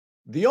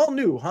The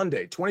all-new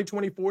Hyundai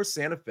 2024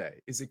 Santa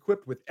Fe is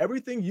equipped with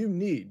everything you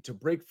need to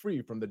break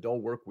free from the dull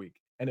work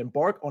week and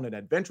embark on an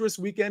adventurous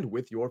weekend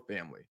with your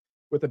family.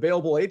 With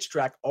available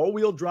H-Track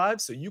all-wheel drive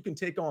so you can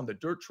take on the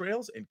dirt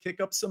trails and kick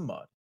up some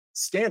mud.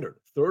 Standard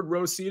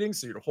third-row seating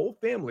so your whole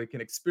family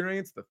can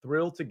experience the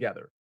thrill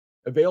together.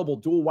 Available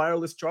dual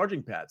wireless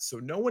charging pads so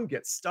no one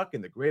gets stuck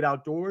in the great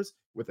outdoors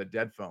with a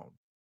dead phone.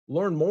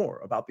 Learn more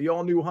about the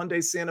all-new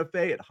Hyundai Santa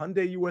Fe at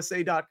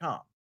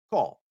HyundaiUSA.com.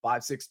 Call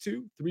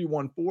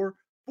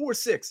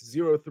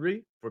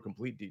 562-314-4603 for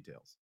complete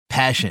details.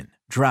 Passion,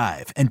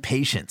 drive, and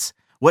patience.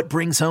 What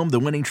brings home the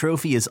winning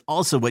trophy is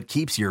also what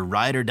keeps your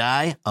ride or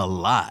die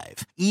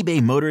alive.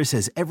 eBay Motors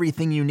has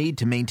everything you need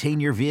to maintain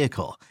your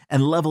vehicle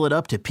and level it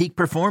up to peak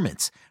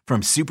performance.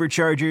 From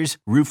superchargers,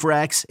 roof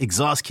racks,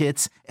 exhaust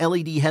kits,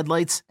 LED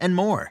headlights, and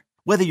more.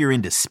 Whether you're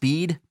into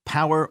speed,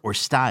 power, or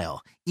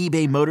style,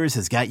 eBay Motors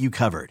has got you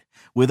covered.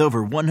 With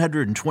over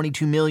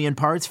 122 million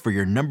parts for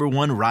your number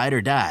one ride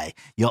or die,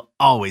 you'll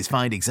always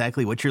find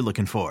exactly what you're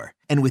looking for.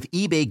 And with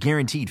eBay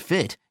Guaranteed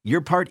Fit,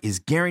 your part is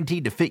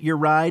guaranteed to fit your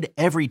ride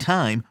every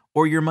time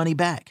or your money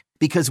back.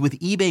 Because with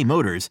eBay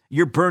Motors,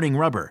 you're burning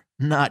rubber,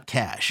 not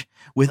cash.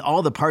 With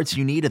all the parts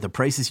you need at the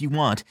prices you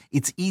want,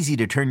 it's easy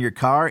to turn your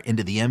car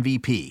into the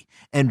MVP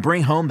and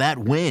bring home that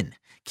win.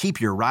 Keep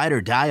your ride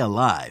or die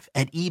alive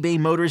at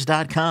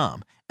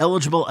ebaymotors.com.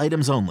 Eligible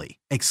items only.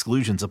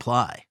 Exclusions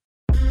apply.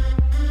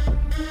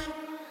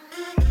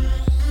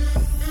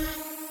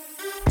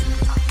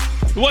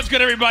 What's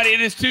good, everybody? It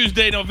is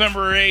Tuesday,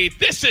 November 8th.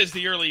 This is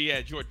the Early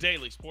Edge, your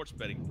daily sports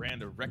betting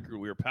brand of record.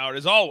 We are powered,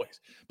 as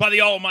always, by the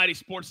almighty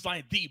Sports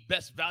Line, the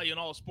best value in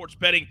all of sports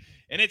betting,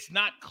 and it's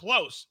not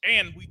close.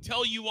 And we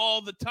tell you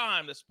all the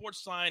time, the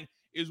Sports Line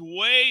is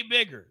way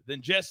bigger than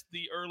just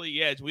the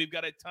Early Edge. We've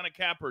got a ton of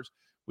cappers.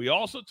 We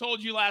also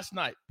told you last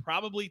night,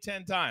 probably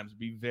 10 times,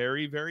 be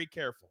very, very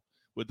careful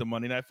with the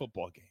Monday Night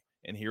Football game.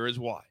 And here is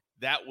why.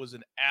 That was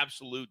an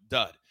absolute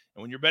dud.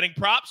 And when you're betting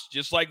props,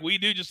 just like we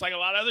do, just like a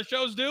lot of other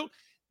shows do,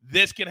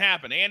 this can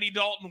happen. Andy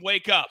Dalton,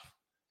 wake up.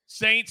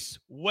 Saints,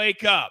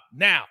 wake up.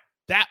 Now,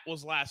 that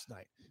was last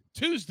night.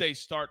 Tuesday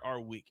start our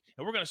week,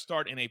 and we're going to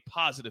start in a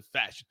positive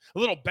fashion. A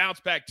little bounce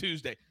back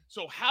Tuesday.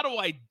 So how do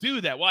I do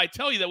that? Well, I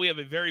tell you that we have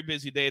a very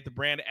busy day at the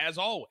brand, as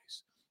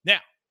always. Now,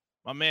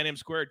 my man M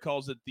Squared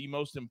calls it the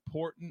most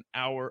important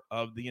hour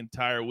of the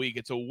entire week.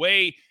 It's a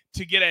way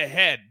to get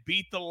ahead,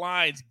 beat the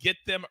lines, get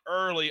them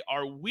early.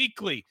 Our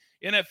weekly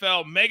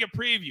NFL mega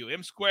preview,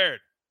 M Squared,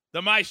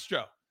 the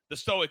maestro, the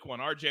stoic one,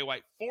 RJ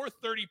White,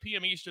 4:30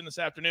 p.m. Eastern this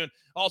afternoon.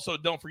 Also,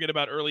 don't forget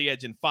about Early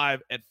Edge in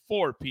 5 at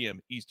 4 p.m.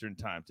 Eastern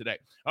time today.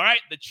 All right,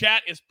 the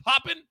chat is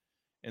popping,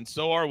 and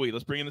so are we.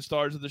 Let's bring in the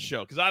stars of the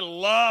show because I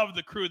love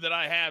the crew that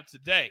I have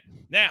today.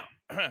 Now,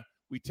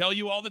 we tell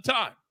you all the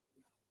time,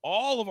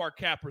 all of our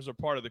cappers are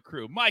part of the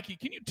crew. Mikey,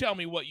 can you tell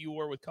me what you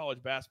were with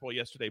college basketball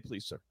yesterday,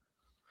 please, sir?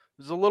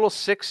 It was a little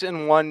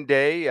 6-in-1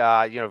 day.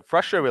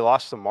 Frustrated we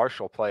lost the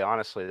Marshall play,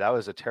 honestly. That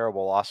was a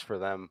terrible loss for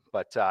them.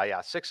 But,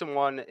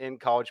 6-1 in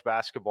college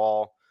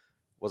basketball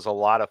was a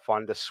lot of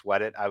fun to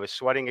sweat it. I was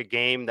sweating a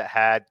game that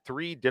had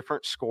 3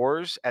 different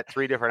scores at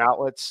 3 different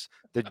outlets.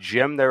 The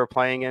gym they were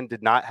playing in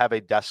did not have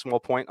a decimal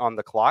point on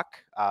the clock,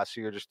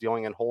 so you're just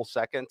dealing in whole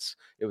seconds.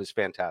 It was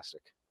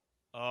fantastic.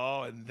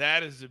 Oh, and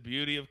that is the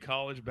beauty of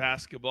college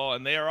basketball.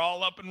 And they are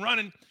all up and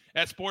running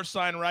at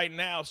Sportsline right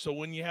now. So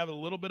when you have a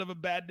little bit of a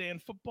bad day in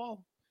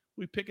football,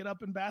 we pick it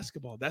up in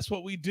basketball. That's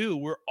what we do.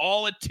 We're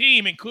all a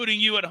team,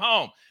 including you at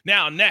home.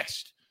 Now,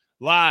 next,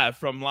 live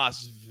from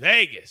Las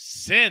Vegas,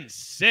 Sin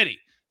City,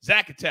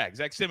 Zach Attack.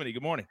 Zach Simony,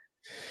 good morning.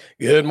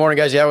 Good morning,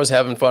 guys. Yeah, I was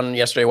having fun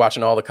yesterday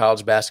watching all the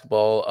college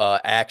basketball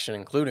action,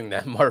 including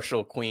that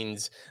Marshall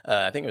Queens.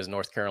 I think it was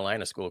North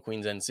Carolina school,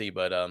 Queens NC,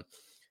 but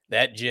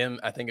that gym,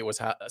 I think it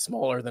was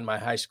smaller than my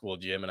high school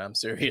gym, and I'm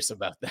serious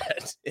about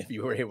that if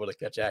you were able to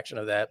catch action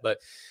of that. But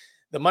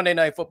the Monday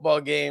Night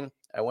Football game,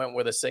 I went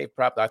with a safe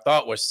prop that I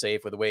thought was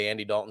safe with the way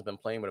Andy Dalton's been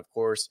playing. But, of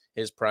course,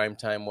 his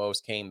primetime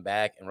woes came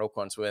back, and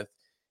Roquan Smith,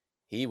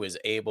 he was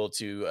able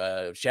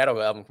to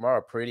shadow Alvin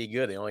Kamara pretty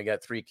good. They only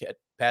got 3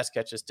 pass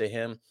catches to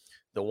him.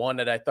 The one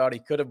that I thought he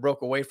could have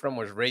broke away from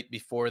was right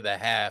before the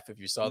half. If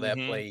you saw that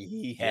play,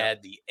 he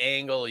had the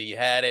angle. He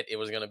had it. It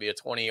was going to be a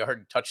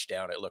 20-yard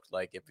touchdown, it looked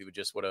like, if he would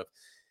have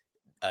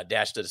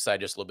dashed to the side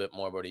just a little bit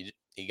more. But he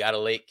got a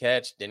late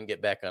catch, didn't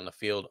get back on the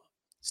field,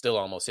 still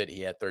almost hit.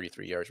 He had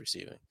 33 yards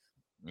receiving.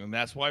 And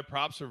that's why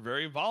props are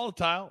very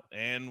volatile.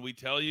 And we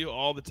tell you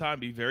all the time,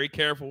 be very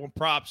careful with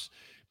props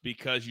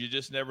because you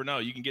just never know.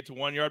 You can get to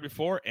 1 yard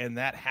before, and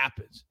that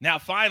happens. Now,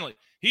 finally,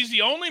 he's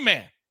the only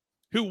man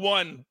who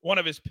won one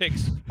of his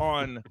picks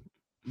on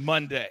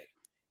Monday.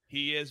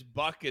 He is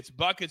Buckets.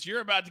 Buckets,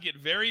 you're about to get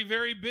very,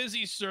 very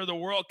busy, sir. The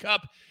World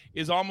Cup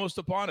is almost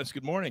upon us.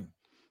 Good morning.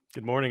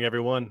 Good morning,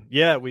 everyone.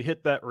 Yeah, we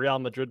hit that Real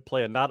Madrid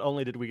play, and not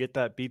only did we get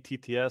that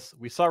BTTS,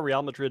 we saw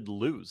Real Madrid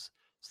lose.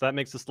 So that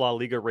makes this La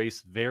Liga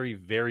race very,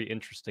 very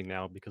interesting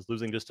now because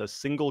losing just a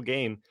single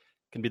game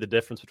can be the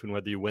difference between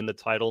whether you win the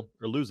title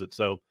or lose it.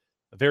 So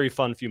a very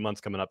fun few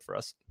months coming up for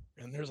us.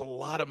 And there's a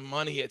lot of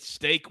money at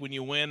stake when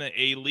you win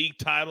a league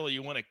title, or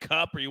you win a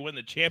cup, or you win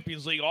the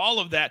Champions League, all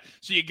of that.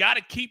 So you got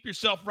to keep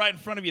yourself right in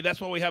front of you.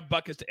 That's why we have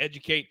buckets to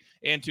educate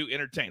and to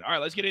entertain. All right,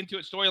 let's get into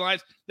it.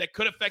 Storylines that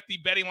could affect the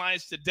betting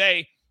lines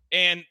today.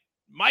 And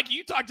Mike,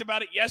 you talked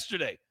about it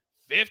yesterday.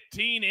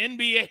 15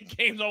 NBA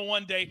games on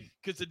one day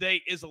because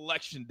today is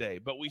election day.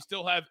 But we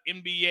still have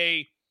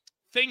NBA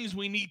things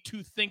we need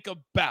to think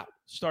about.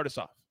 Start us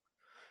off.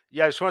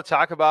 Yeah, I just want to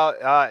talk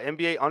about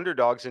NBA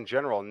underdogs in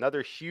general.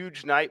 Another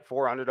huge night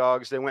for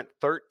underdogs. They went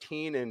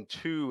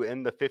 13-2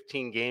 in the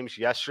 15 games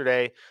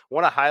yesterday. I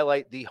want to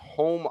highlight the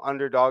home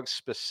underdogs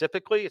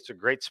specifically. It's a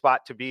great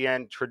spot to be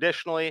in.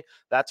 Traditionally,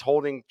 that's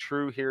holding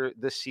true here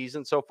this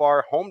season so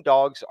far. Home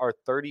dogs are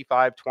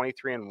 35,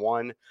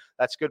 23-1.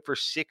 That's good for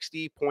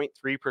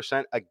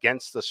 60.3%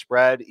 against the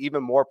spread.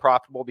 Even more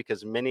profitable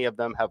because many of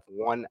them have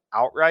won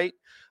outright.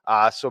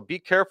 So be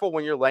careful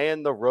when you're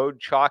laying the road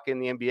chalk in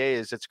the NBA,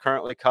 as it's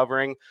currently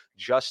covering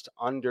just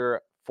under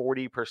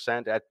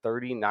 40% at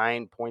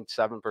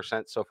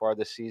 39.7% so far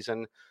this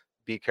season.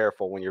 Be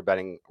careful when you're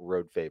betting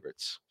road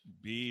favorites.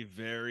 Be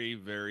very,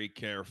 very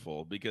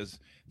careful, because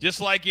just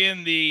like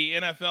in the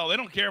NFL, they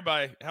don't care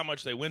by how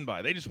much they win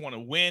by. They just want to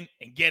win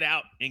and get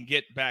out and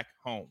get back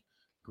home.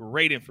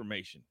 Great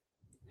information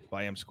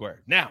by M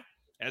Squared. Now,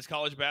 as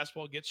college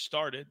basketball gets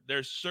started,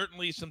 there's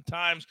certainly some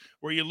times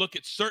where you look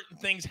at certain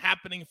things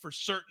happening for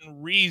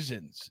certain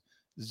reasons.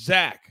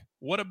 Zach,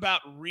 what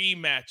about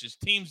rematches?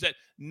 Teams that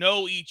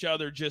know each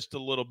other just a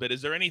little bit.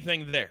 Is there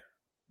anything there?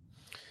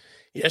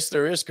 Yes,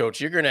 there is,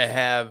 Coach. You're going to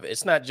have,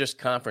 it's not just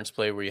conference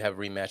play where you have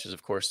rematches.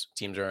 Of course,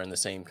 teams are in the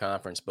same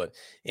conference, but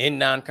in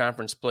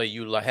non-conference play,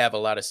 you have a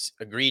lot of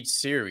agreed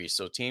series.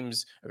 So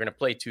teams are going to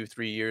play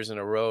 2-3 years in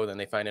a row, then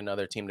they find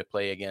another team to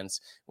play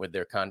against with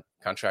their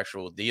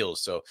contractual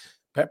deals. So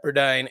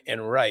Pepperdine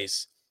and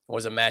Rice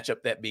was a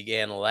matchup that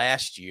began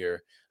last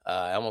year.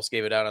 I almost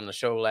gave it out on the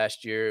show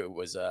last year. It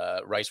was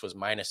Rice was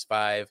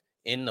 -5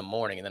 in the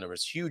morning, and then there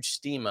was huge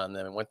steam on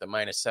them and went to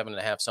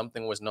 -7.5.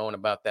 Something was known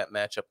about that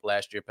matchup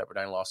last year.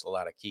 Pepperdine lost a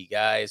lot of key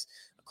guys.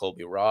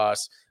 Colby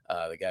Ross,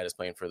 the guy that's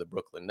playing for the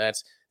Brooklyn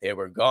Nets, they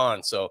were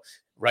gone. So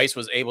Rice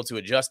was able to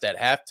adjust at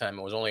halftime.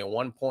 It was only a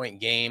 1-point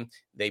game.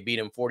 They beat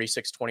him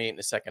 46-28 in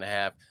the second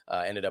half,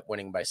 ended up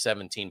winning by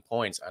 17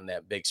 points on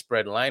that big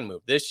spread line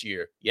move. This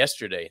year,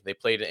 yesterday, they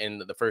played in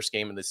the first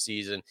game of the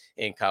season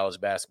in college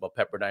basketball.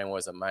 Pepperdine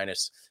was a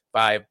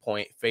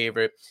 -5-point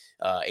favorite,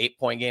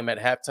 8-point game at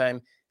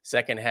halftime.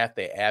 Second half,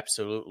 they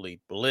absolutely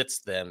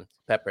blitzed them.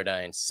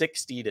 Pepperdine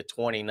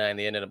 60-29.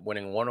 They ended up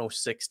winning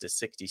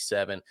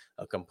 106-67,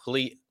 a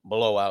complete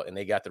blowout, and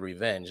they got the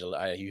revenge.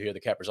 You hear the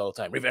cappers all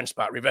the time, revenge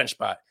spot, revenge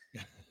spot.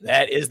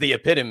 That is the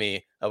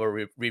epitome of a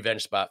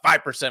revenge spot.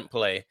 5%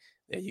 play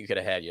that you could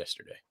have had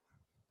yesterday.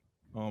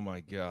 Oh,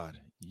 my God.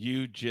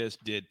 You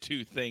just did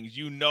two things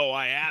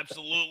I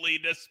absolutely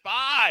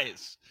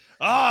despise.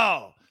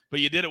 Oh, but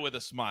you did it with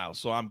a smile,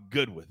 so I'm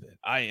good with it.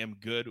 I am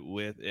good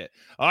with it.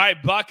 All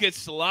right,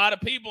 buckets. A lot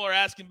of people are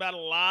asking about a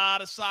lot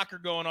of soccer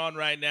going on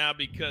right now,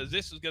 because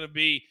this is going to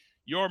be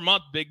your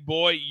month, big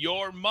boy,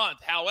 your month.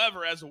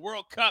 However, as the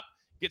World Cup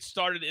gets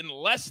started in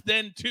less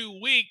than 2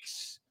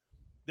 weeks,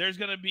 there's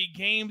going to be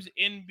games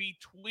in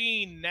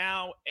between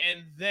now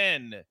and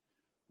then.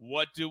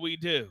 What do we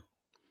do?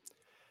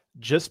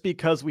 Just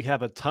because we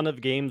have a ton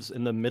of games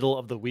in the middle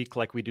of the week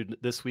like we do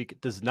this week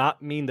does not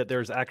mean that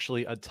there's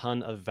actually a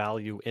ton of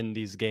value in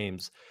these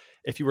games.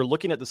 If you were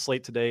looking at the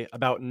slate today,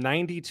 about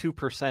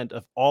 92%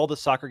 of all the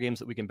soccer games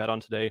that we can bet on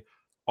today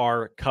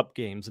are cup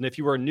games. And if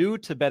you are new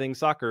to betting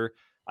soccer,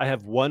 I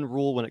have one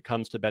rule when it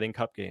comes to betting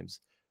cup games.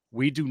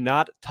 We do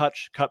not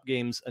touch cup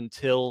games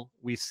until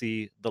we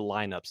see the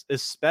lineups,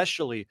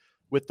 especially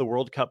with the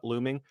World Cup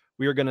looming.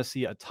 We are going to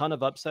see a ton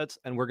of upsets,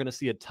 and we're going to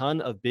see a ton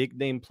of big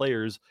name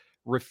players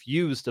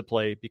refuse to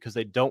play because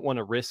they don't want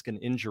to risk an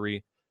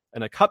injury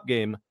in a cup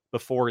game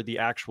before the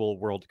actual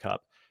World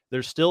Cup.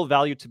 There's still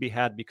value to be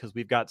had because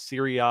we've got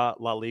Serie A,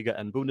 La Liga,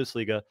 and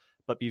Bundesliga,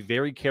 but be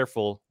very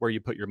careful where you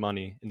put your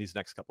money in these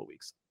next couple of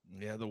weeks.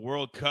 Yeah, the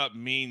World Cup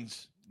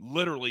means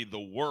literally the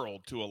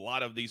world to a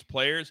lot of these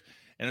players,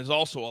 and there's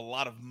also a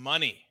lot of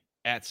money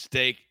at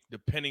stake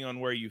depending on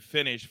where you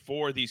finish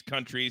for these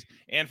countries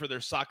and for their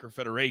soccer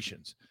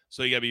federations.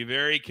 So you got to be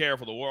very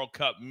careful. The World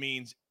Cup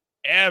means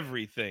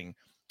everything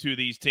to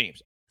these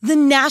teams. The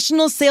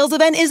national sales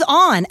event is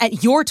on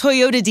at your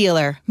Toyota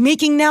dealer,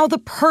 making now the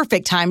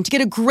perfect time to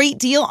get a great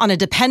deal on a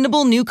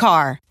dependable new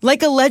car.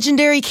 Like a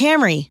legendary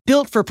Camry,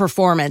 built for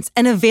performance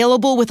and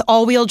available with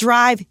all-wheel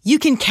drive, you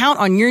can count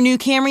on your new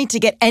Camry to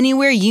get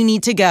anywhere you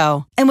need to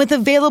go. And with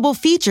available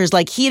features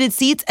like heated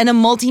seats and a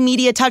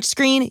multimedia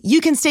touchscreen, you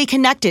can stay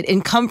connected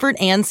in comfort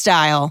and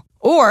style.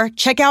 Or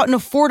check out an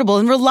affordable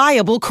and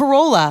reliable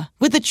Corolla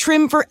with a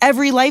trim for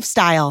every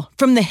lifestyle,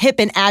 from the hip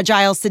and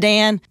agile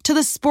sedan to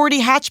the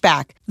sporty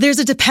hatchback. There's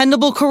a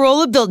dependable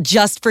Corolla built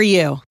just for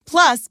you.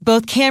 Plus,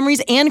 both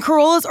Camrys and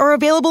Corollas are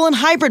available in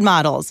hybrid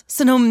models,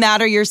 so no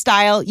matter your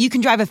style, you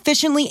can drive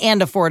efficiently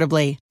and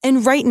affordably.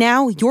 And right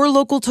now, your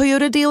local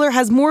Toyota dealer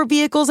has more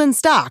vehicles in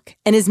stock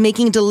and is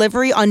making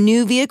delivery on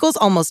new vehicles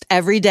almost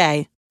every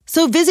day.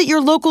 So visit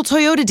your local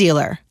Toyota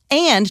dealer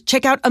and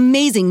check out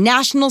amazing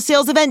national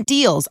sales event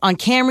deals on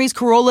Camrys,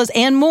 Corollas,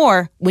 and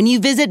more when you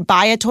visit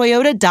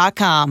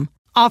buyatoyota.com.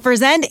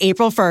 Offers end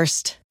April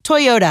 1st.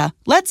 Toyota,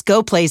 let's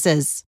go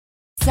places.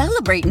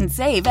 Celebrate and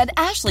save at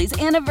Ashley's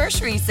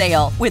Anniversary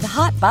Sale. With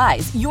Hot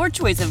Buys, your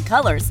choice of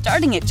colors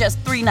starting at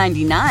just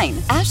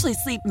 $3.99. Ashley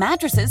Sleep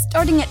mattresses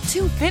starting at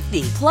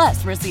 $2.50.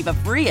 Plus, receive a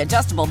free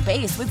adjustable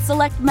base with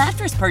select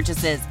mattress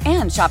purchases.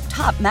 And shop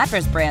top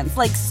mattress brands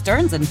like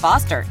Stearns &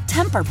 Foster,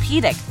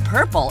 Tempur-Pedic,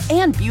 Purple,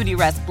 and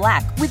Beautyrest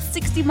Black with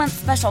 60-month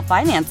special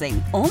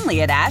financing.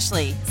 Only at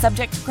Ashley.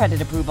 Subject to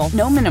credit approval.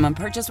 No minimum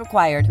purchase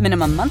required.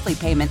 Minimum monthly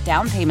payment,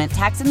 down payment,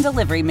 tax, and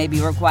delivery may be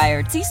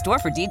required. See store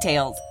for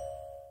details.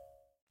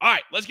 All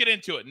right, let's get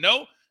into it.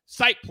 No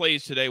site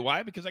plays today.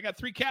 Why? Because I got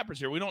 3 cappers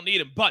here. We don't need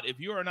them. But if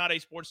you are not a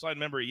Sportsline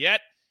member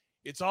yet,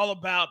 it's all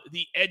about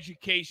the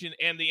education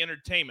and the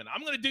entertainment.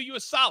 I'm going to do you a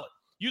solid.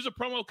 Use a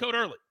promo code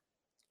early.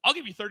 I'll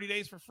give you 30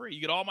 days for free. You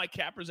get all my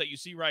cappers that you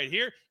see right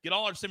here. Get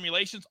all our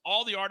simulations,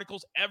 all the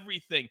articles,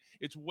 everything.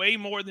 It's way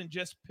more than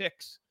just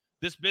picks.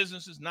 This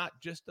business is not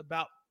just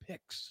about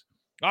picks.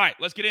 All right,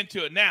 let's get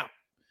into it. Now,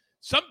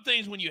 some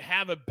things when you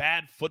have a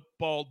bad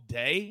football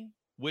day,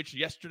 which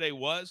yesterday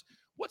was,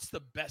 what's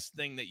the best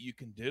thing that you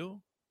can do?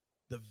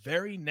 The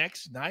very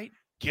next night,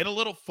 get a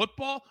little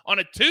football on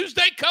a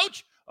Tuesday,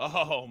 Coach?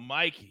 Oh,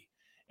 Mikey.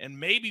 And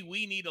maybe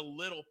we need a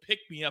little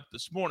pick-me-up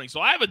this morning.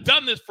 So I haven't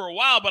done this for a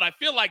while, but I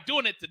feel like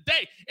doing it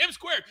today. M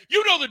Squared,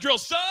 you know the drill,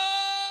 son.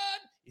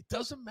 It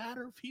doesn't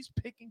matter if he's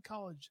picking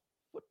college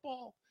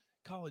football,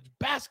 college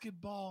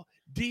basketball,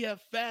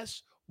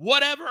 DFS,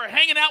 whatever, or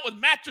hanging out with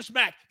Mattress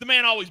Mac. The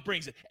man always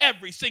brings it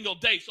every single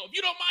day. So if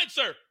you don't mind,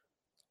 sir,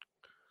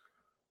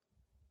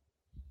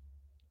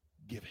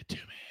 give it to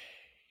me.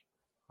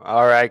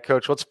 All right,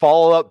 Coach, let's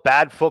follow up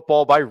bad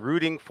football by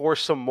rooting for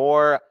some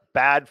more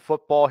bad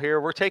football here.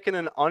 We're taking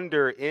an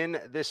under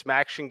in this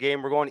action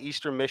game. We're going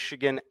Eastern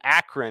Michigan,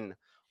 Akron,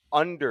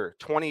 under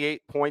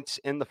 28 points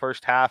in the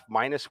first half.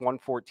 Minus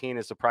 114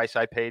 is the price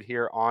I paid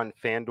here on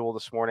FanDuel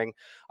this morning.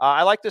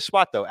 I like this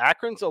spot, though.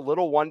 Akron's a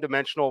little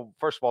one-dimensional.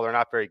 First of all, they're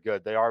not very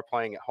good. They are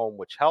playing at home,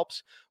 which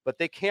helps, but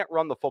they can't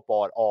run the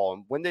football at all.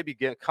 And when they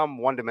become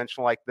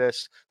one-dimensional like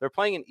this, they're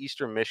playing an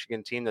Eastern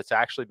Michigan team that's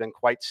actually been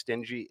quite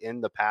stingy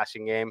in the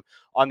passing game.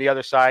 On the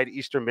other side,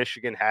 Eastern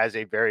Michigan has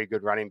a very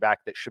good running back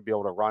that should be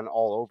able to run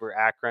all over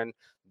Akron.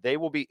 They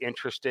will be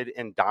interested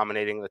in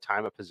dominating the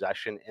time of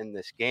possession in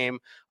this game.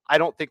 I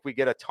don't think we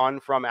get a ton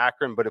from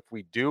Akron, but if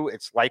we do,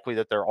 it's likely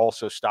that they're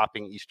also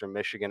stopping Eastern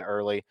Michigan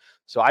early.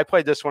 So I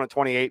played this one at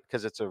 28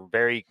 because it's a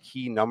very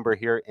key number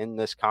here in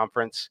this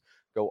conference.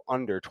 Go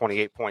under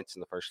 28 points in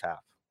the first half.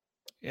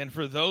 And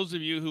for those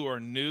of you who are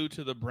new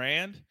to the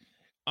brand,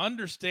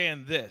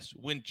 understand this.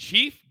 When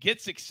Chief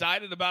gets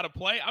excited about a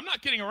play, I'm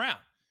not kidding around.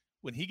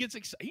 When he gets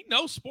excited, he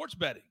knows sports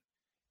betting.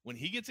 When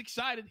he gets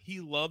excited, he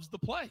loves the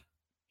play.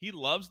 He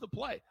loves the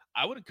play.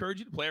 I would encourage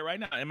you to play it right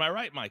now. Am I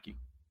right, Mikey?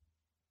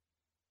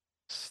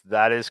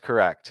 That is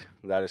correct.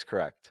 That is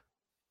correct.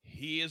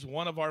 He is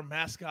one of our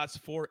mascots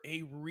for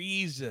a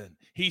reason.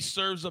 He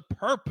serves a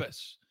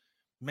purpose.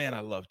 Man, I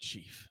love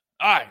Chief.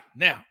 All right,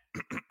 now,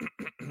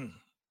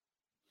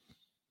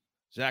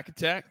 Zach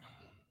Attack,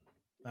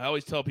 I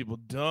always tell people,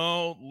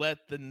 don't let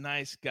the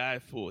nice guy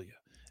fool you.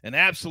 An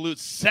absolute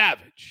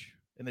savage,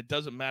 and it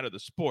doesn't matter the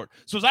sport.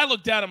 So as I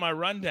look down at my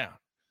rundown,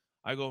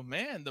 I go,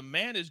 man, the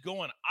man is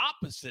going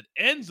opposite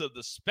ends of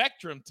the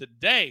spectrum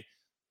today.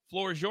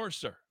 Floor is yours,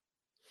 sir.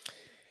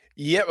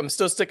 Yep, I'm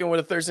still sticking with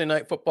a Thursday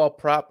night football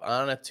prop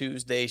on a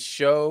Tuesday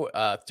show.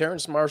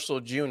 Terrence Marshall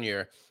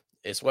Jr.,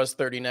 it was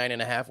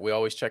 39.5. We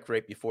always check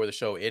right before the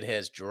show. It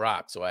has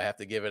dropped, so I have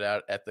to give it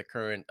out at the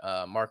current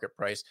market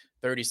price,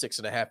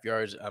 36.5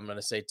 yards. I'm going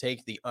to say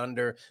take the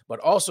under,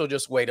 but also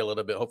just wait a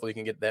little bit. Hopefully you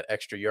can get that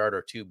extra yard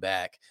or two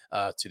back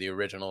to the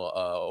original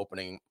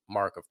opening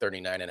mark of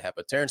 39.5.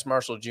 But Terrence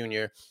Marshall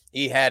Jr.,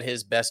 he had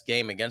his best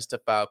game against the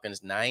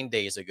Falcons 9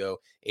 days ago,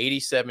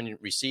 87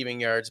 receiving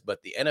yards,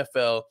 but the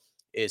NFL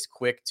is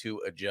quick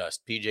to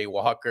adjust. PJ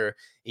Walker,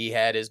 he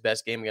had his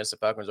best game against the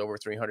Falcons, over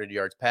 300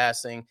 yards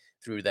passing,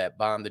 threw that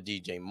bomb to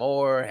DJ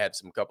Moore, had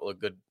some couple of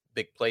good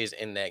big plays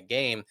in that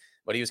game,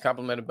 but he was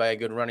complemented by a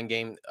good running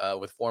game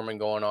with Foreman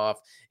going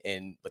off.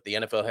 But the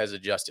NFL has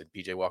adjusted.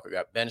 PJ Walker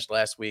got benched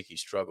last week. He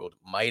struggled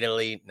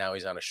mightily. Now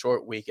he's on a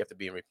short week after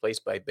being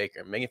replaced by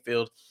Baker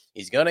Mayfield.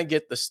 He's going to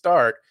get the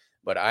start,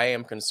 but I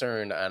am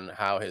concerned on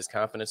how his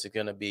confidence is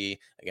going to be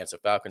against a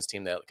Falcons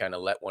team that kind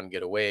of let one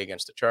get away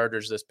against the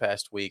Chargers this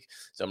past week.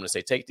 So I'm going to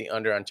say take the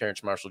under on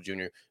Terrence Marshall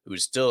Jr.,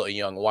 who's still a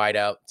young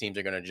wideout. Teams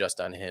are going to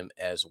adjust on him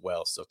as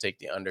well. So take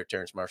the under.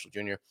 Terrence Marshall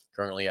Jr.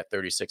 currently at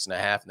 36.5.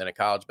 And then a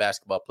college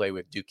basketball play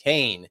with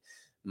Duquesne,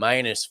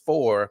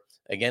 -4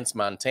 against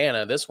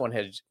Montana. This one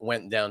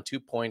went down 2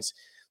 points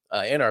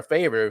in our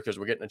favor because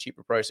we're getting a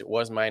cheaper price. It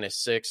was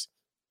 -6.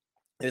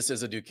 This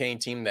is a Duquesne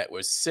team that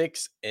was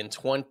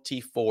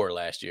 6-24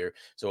 last year.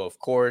 So, of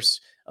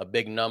course, a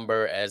big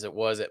number as it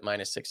was at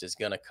 -6 is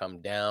going to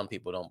come down.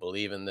 People don't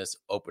believe in this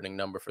opening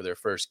number for their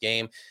first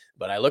game.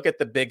 But I look at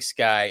the Big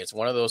Sky. It's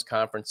one of those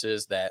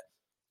conferences that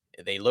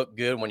They look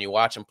good when you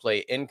watch them play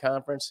in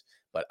conference,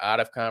 but out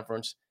of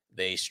conference,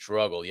 they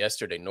struggle.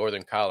 Yesterday,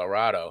 Northern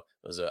Colorado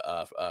was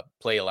a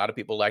play a lot of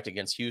people liked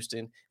against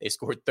Houston. They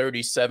scored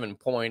 37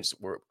 points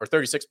or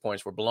 36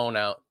 points, were blown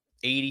out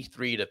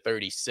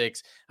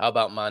 83-36. How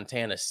about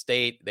Montana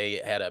State?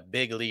 They had a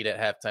big lead at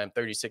halftime,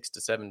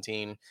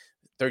 36-17,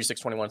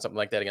 36-21, something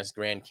like that against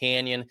Grand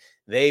Canyon.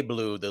 They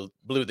blew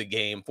the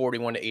game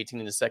 41-18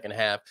 in the second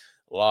half,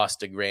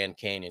 lost to Grand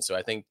Canyon. So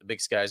I think the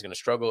Big Sky is going to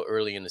struggle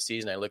early in the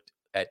season. I looked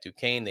at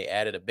Duquesne. They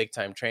added a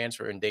big-time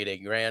transfer in Day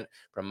Grant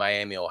from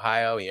Miami,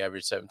 Ohio. He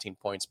averaged 17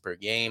 points per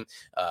game.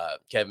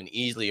 Kevin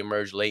Easley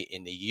emerged late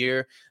in the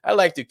year. I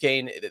like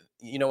Duquesne.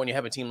 You know, when you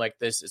have a team like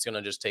this, it's going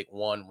to just take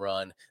one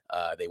run.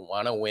 They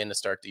want to win to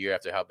start the year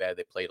after how bad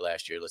they played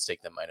last year. Let's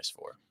take them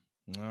 -4.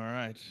 All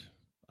right.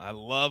 I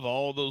love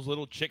all those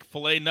little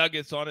Chick-fil-A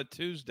nuggets on a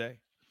Tuesday.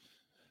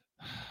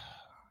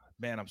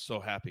 Man, I'm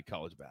so happy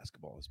college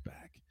basketball is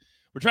back.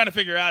 We're trying to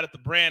figure out at the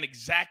brand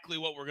exactly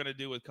what we're going to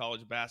do with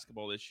college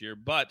basketball this year,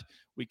 but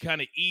we kind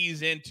of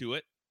ease into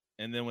it,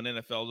 and then when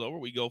NFL's over,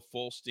 we go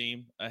full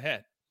steam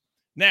ahead.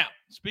 Now,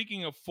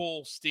 speaking of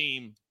full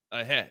steam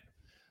ahead,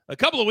 a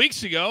couple of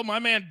weeks ago, my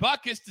man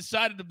Buckus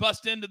decided to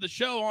bust into the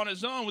show on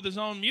his own with his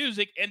own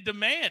music and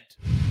demand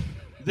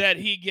that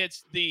he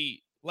gets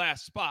the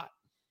last spot.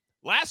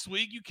 Last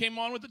week, you came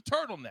on with a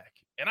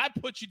turtleneck, and I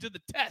put you to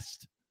the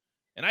test,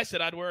 and I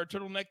said I'd wear a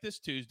turtleneck this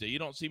Tuesday. You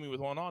don't see me with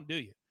one on, do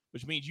you?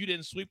 Which means you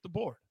didn't sweep the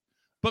board.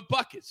 But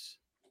Buckets,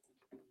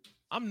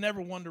 I'm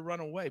never one to run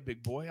away,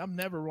 big boy. I'm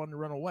never one to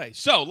run away.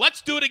 So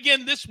let's do it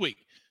again this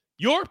week.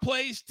 Your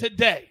plays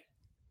today.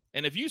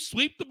 And if you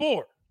sweep the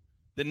board,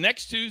 the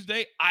next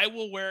Tuesday, I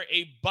will wear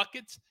a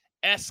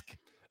Buckets-esque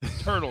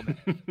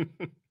turtleneck.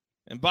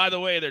 And by the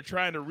way, they're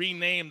trying to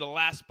rename the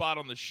last spot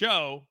on the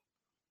show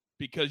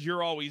because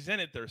you're always in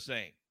it, they're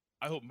saying.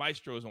 I hope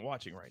Maestro isn't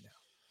watching right now.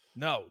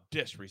 No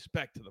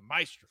disrespect to the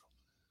Maestro.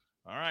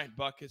 All right,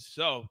 Buckets.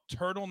 So,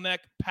 turtleneck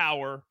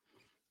power.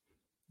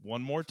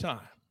 One more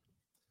time.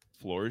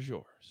 Floor is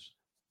yours.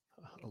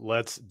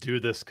 Let's do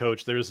this,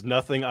 Coach. There's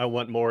nothing I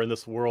want more in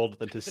this world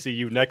than to see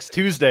you next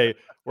Tuesday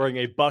wearing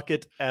a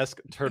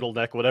bucket-esque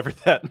turtleneck, whatever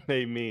that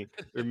may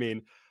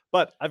mean.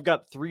 But I've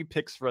got 3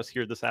 picks for us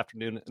here this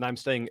afternoon, and I'm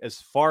staying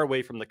as far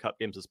away from the cup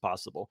games as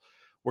possible.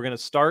 We're going to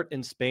start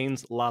in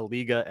Spain's La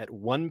Liga at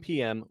 1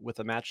 p.m. with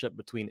a matchup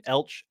between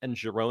Elche and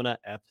Girona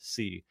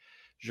FC.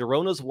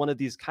 Girona's one of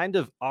these kind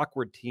of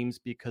awkward teams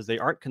because they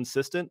aren't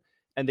consistent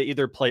and they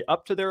either play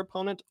up to their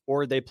opponent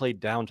or they play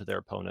down to their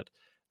opponent.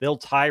 They'll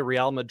tie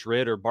Real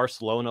Madrid or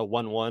Barcelona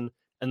 1-1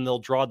 and they'll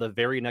draw the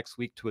very next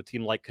week to a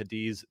team like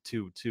Cadiz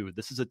 2-2.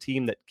 This is a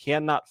team that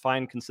cannot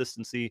find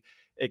consistency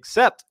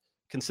except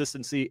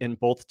consistency in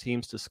both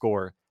teams to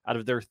score. Out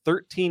of their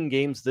 13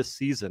 games this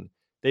season,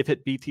 they've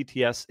hit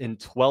BTTS in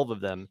 12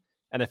 of them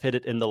and have hit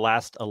it in the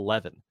last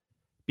 11.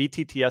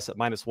 BTTS at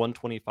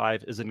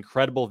 -125 is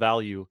incredible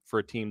value for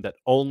a team that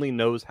only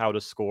knows how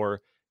to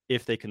score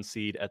if they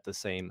concede at the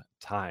same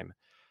time.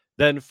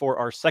 Then for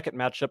our second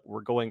matchup,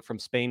 we're going from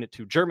Spain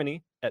to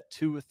Germany at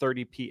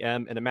 2:30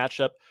 p.m. in a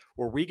matchup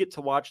where we get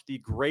to watch the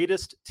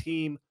greatest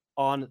team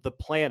on the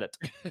planet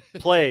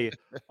play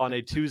on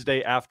a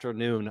Tuesday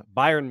afternoon.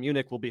 Bayern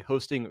Munich will be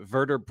hosting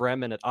Werder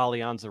Bremen at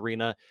Allianz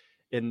Arena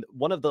in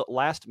one of the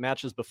last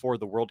matches before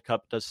the World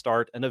Cup does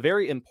start, and a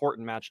very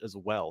important match as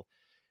well.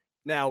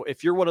 Now,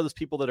 if you're one of those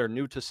people that are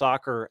new to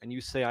soccer and you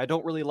say, I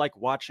don't really like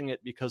watching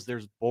it because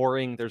there's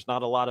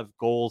not a lot of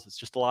goals, it's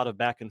just a lot of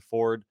back and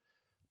forward,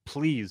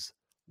 please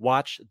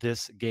watch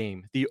this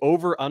game. The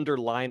over-under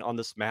line on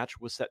this match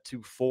was set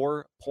to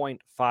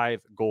 4.5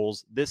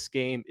 goals. This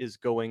game is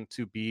going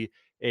to be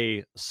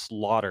a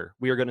slaughter.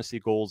 We are going to see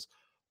goals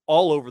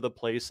all over the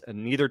place,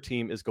 and neither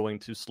team is going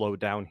to slow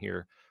down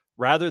here.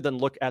 Rather than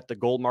look at the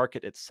goal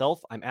market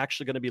itself, I'm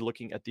actually going to be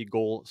looking at the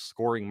goal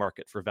scoring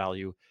market for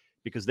value,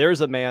 because there's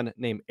a man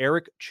named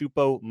Eric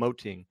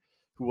Choupo-Moting,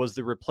 who was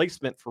the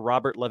replacement for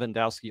Robert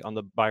Lewandowski on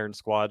the Bayern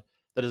squad,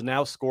 that has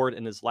now scored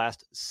in his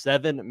last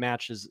 7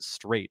 matches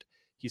straight.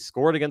 He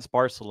scored against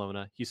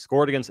Barcelona. He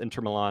scored against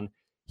Inter Milan.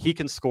 He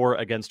can score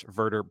against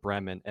Werder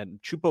Bremen.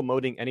 And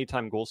Choupo-Moting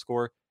anytime goal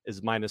score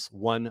is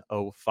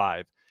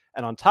 -105.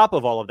 And on top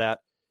of all of that,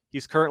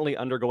 he's currently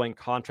undergoing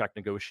contract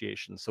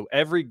negotiations. So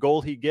every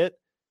goal he gets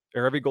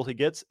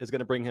is going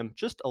to bring him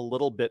just a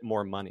little bit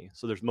more money.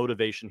 So there's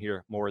motivation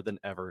here more than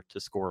ever to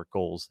score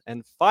goals.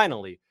 And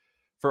finally,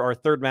 for our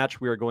third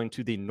match, we are going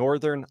to the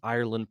Northern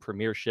Ireland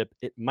Premiership.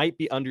 It might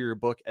be under your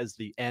book as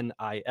the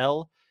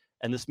NIL,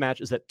 and this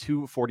match is at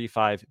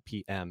 2:45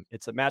 p.m.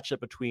 It's a matchup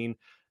between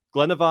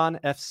Glenavon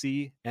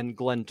FC and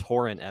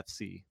Glentoran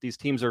FC. These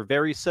teams are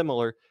very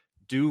similar.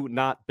 Do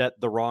not bet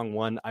the wrong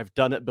one. I've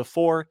done it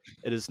before.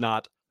 It is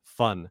not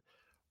fun.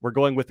 We're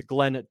going with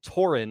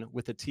Glentoran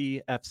with a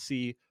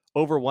TFC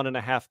over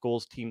 1.5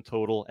 goals team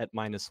total at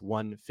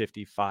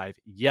 -155.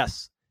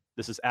 Yes,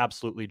 this is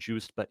absolutely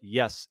juiced, but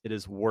yes, it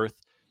is worth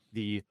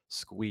the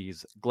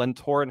squeeze.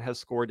 Glentoran has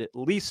scored at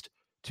least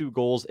 2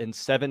 goals in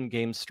 7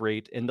 games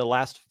straight. In the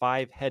last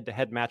 5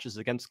 head-to-head matches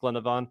against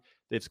Glenavon,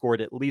 they've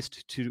scored at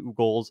least 2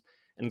 goals.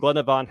 and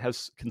Glenavon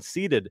has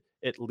conceded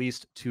at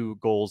least 2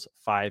 goals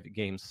 5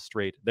 games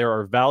straight. There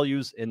are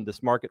values in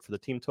this market for the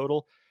team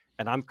total,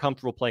 and I'm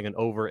comfortable playing an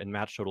over in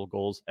match total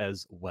goals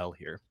as well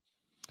here.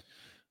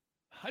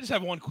 I just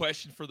have one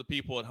question for the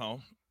people at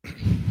home.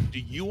 Do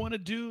you want to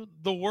do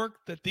the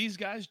work that these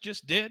guys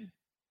just did?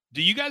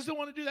 Do you guys don't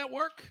want to do that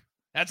work?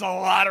 That's a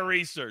lot of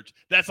research.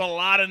 That's a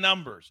lot of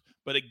numbers,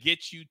 but it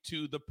gets you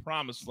to the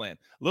promised land.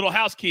 Little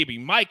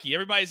housekeeping. Mikey,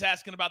 everybody's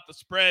asking about the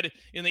spread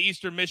in the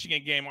Eastern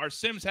Michigan game. Our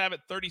Sims have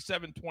it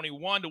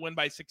 37-21 to win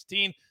by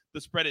 16.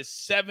 The spread is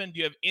 7. Do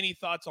you have any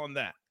thoughts on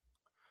that?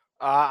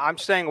 I'm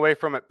staying away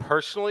from it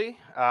personally.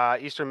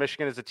 Eastern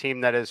Michigan is a team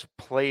that has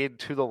played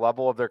to the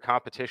level of their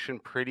competition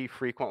pretty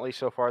frequently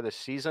so far this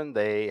season.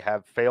 They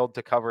have failed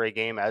to cover a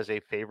game as a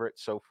favorite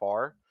so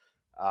far.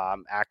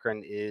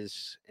 Akron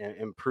is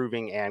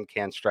improving and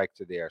can strike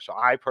through the air. So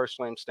I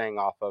personally am staying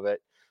off of it.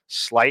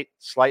 Slight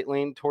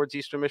lean towards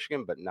Eastern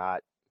Michigan, but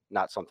not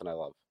something I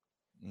love.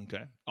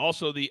 Okay.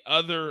 Also, the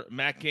other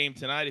MAC game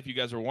tonight, if you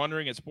guys are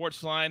wondering, at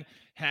Sportsline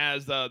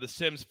has the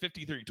Sims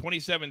 53,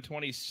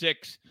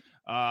 27-26.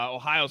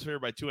 Ohio's favored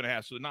by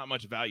 2.5, so not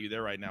much value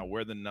there right now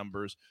where the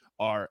numbers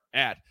are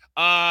at.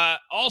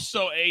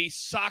 Also, a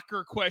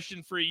soccer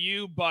question for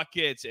you,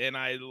 Buckets, and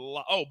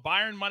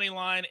Bayern money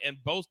line and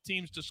both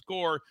teams to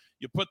score.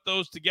 You put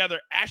those together.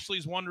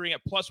 Ashley's wondering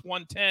at plus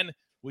 110,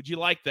 would you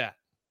like that?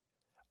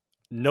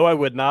 No, I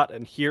would not,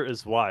 and here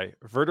is why.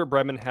 Werder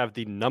Bremen have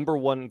the number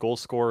 1 goal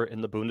scorer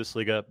in the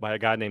Bundesliga by a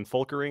guy named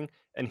Folkering,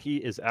 and he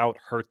is out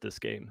hurt this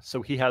game.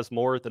 So he has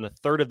more than a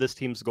third of this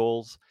team's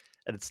goals,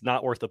 and it's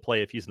not worth the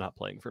play if he's not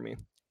playing for me.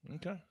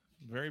 Okay.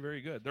 Very,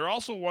 very good. They're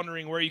also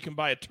wondering where you can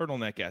buy a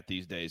turtleneck at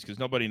these days because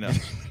nobody knows.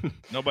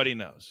 Nobody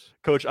knows.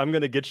 Coach, I'm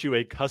going to get you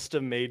a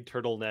custom-made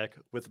turtleneck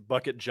with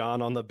Bucket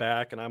John on the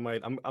back, and I'm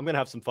going to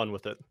have some fun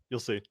with it. You'll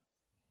see.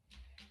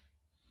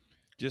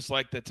 Just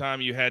like the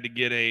time you had to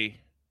get a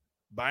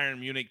Bayern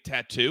Munich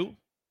tattoo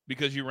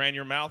because you ran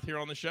your mouth here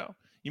on the show.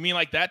 You mean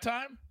like that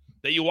time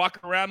that you walk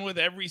around with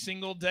every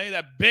single day,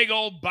 that big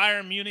old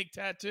Bayern Munich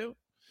tattoo?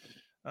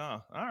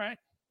 Oh, all right.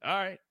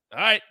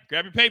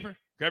 Grab your paper.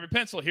 Grab your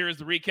pencil. Here is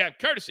the recap,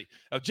 courtesy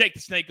of Jake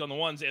the Snake on the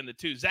ones and the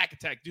twos. Zach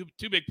Attack,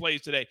 two big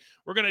plays today.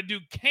 We're going to do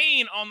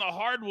Kane on the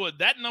hardwood.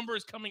 That number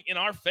is coming in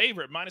our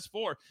favor at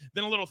 -4.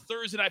 Then a little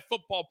Thursday night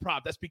football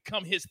prop. That's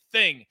become his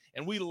thing,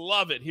 and we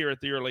love it here at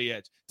the Early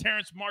Edge.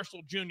 Terrence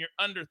Marshall Jr.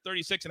 under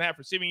 36.5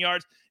 receiving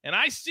yards. And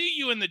I see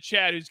you in the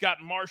chat who's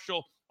got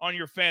Marshall on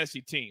your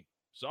fantasy team.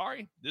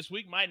 Sorry, this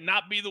week might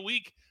not be the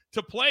week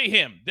to play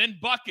him. Then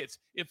Buckets.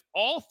 If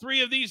all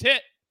 3 of these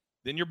hit,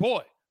 then your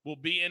boy will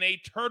be in a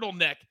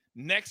turtleneck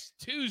next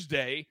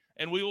Tuesday,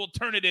 and we will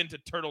turn it into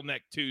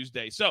Turtleneck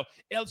Tuesday. So,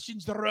 El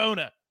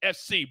Cinzarona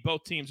FC,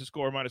 both teams to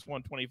score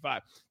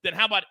 -125. Then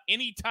how about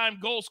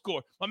anytime goal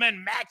score? My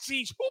man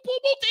Maxi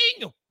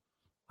Choupo-Moting.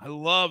 I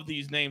love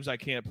these names I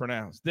can't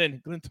pronounce. Then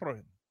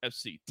Glentoran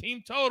FC,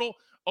 team total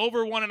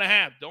over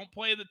 1.5. Don't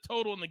play the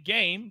total in the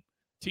game.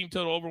 Team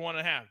total over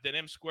 1.5. Then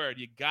M squared.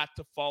 You got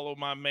to follow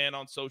my man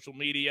on social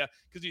media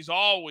because he's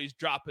always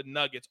dropping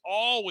nuggets,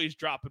 always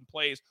dropping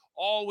plays,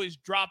 always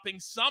dropping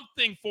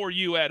something for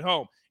you at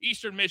home.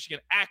 Eastern Michigan,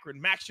 Akron,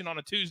 Maction on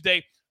a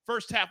Tuesday.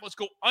 First half, let's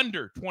go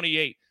under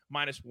 28,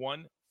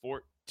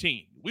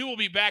 -114. We will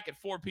be back at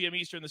 4 p.m.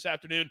 Eastern this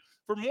afternoon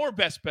for more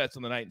best bets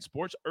on the night in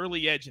sports,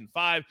 Early Edge in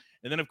 5.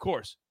 And then, of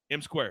course,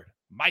 M squared,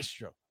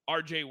 Maestro,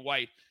 RJ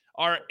White,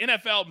 our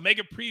NFL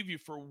mega preview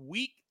for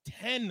week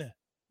 10.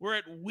 We're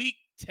at week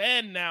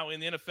 10 now in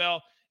the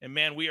NFL, and,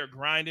 man, we are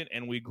grinding,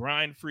 and we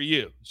grind for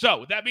you. So,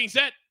 with that being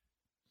said,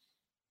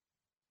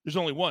 there's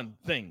only one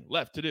thing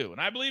left to do,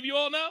 and I believe you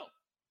all know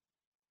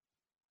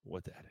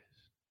what that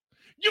is.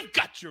 You've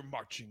got your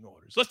marching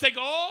orders. Let's take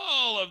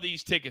all of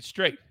these tickets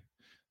straight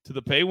to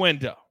the pay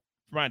window.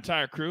 For my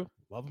entire crew,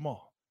 love them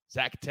all.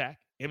 Zach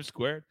Attack, M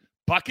squared,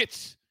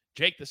 Buckets,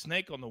 Jake the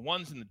Snake on the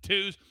ones and the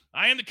twos.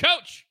 I am the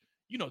coach.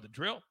 You know the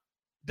drill.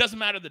 Doesn't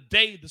matter the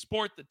day, the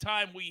sport, the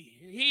time,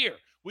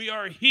 we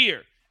are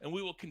here, and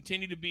we will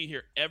continue to be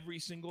here every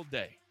single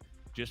day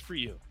just for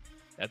you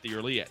at the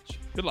Early Edge.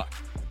 Good luck.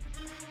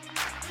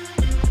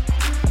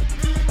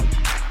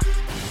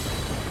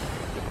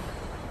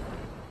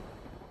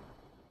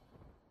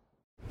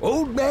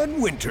 Old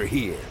Man Winter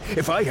here.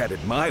 If I had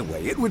it my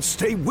way, it would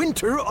stay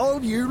winter all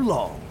year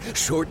long.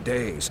 Short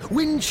days,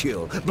 wind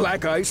chill,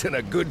 black ice, and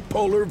a good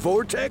polar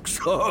vortex.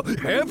 Oh,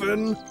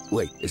 heaven!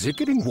 Wait, is it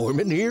getting warm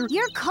in here?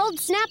 Your cold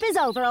snap is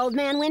over, Old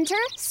Man Winter.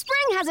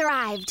 Spring has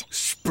arrived.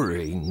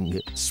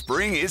 Spring.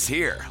 Spring is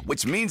here,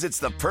 which means it's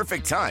the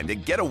perfect time to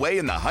get away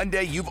in the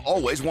Hyundai you've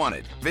always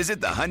wanted.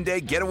 Visit the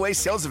Hyundai Getaway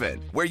Sales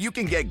Event, where you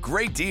can get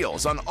great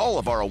deals on all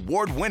of our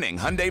award-winning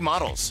Hyundai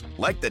models,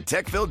 like the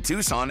tech-filled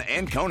Tucson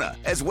and Kona,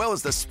 as well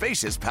as the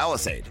spacious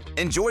Palisade.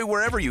 Enjoy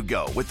wherever you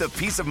go with the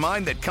peace of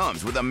mind that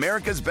comes with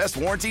America's best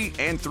warranty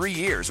and 3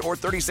 years or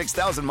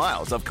 36,000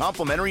 miles of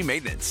complimentary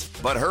maintenance.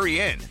 But hurry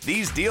in,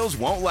 these deals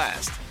won't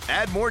last.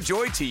 Add more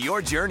joy to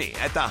your journey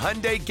at the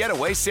Hyundai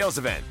Getaway Sales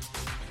Event.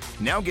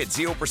 Now get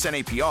 0%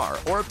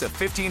 APR or up to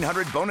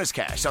 $1,500 bonus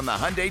cash on the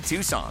Hyundai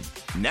Tucson.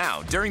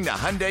 Now, during the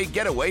Hyundai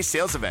Getaway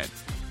Sales Event.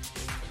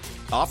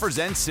 Offers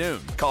end soon.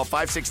 Call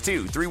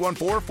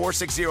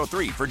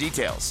 562-314-4603 for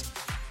details.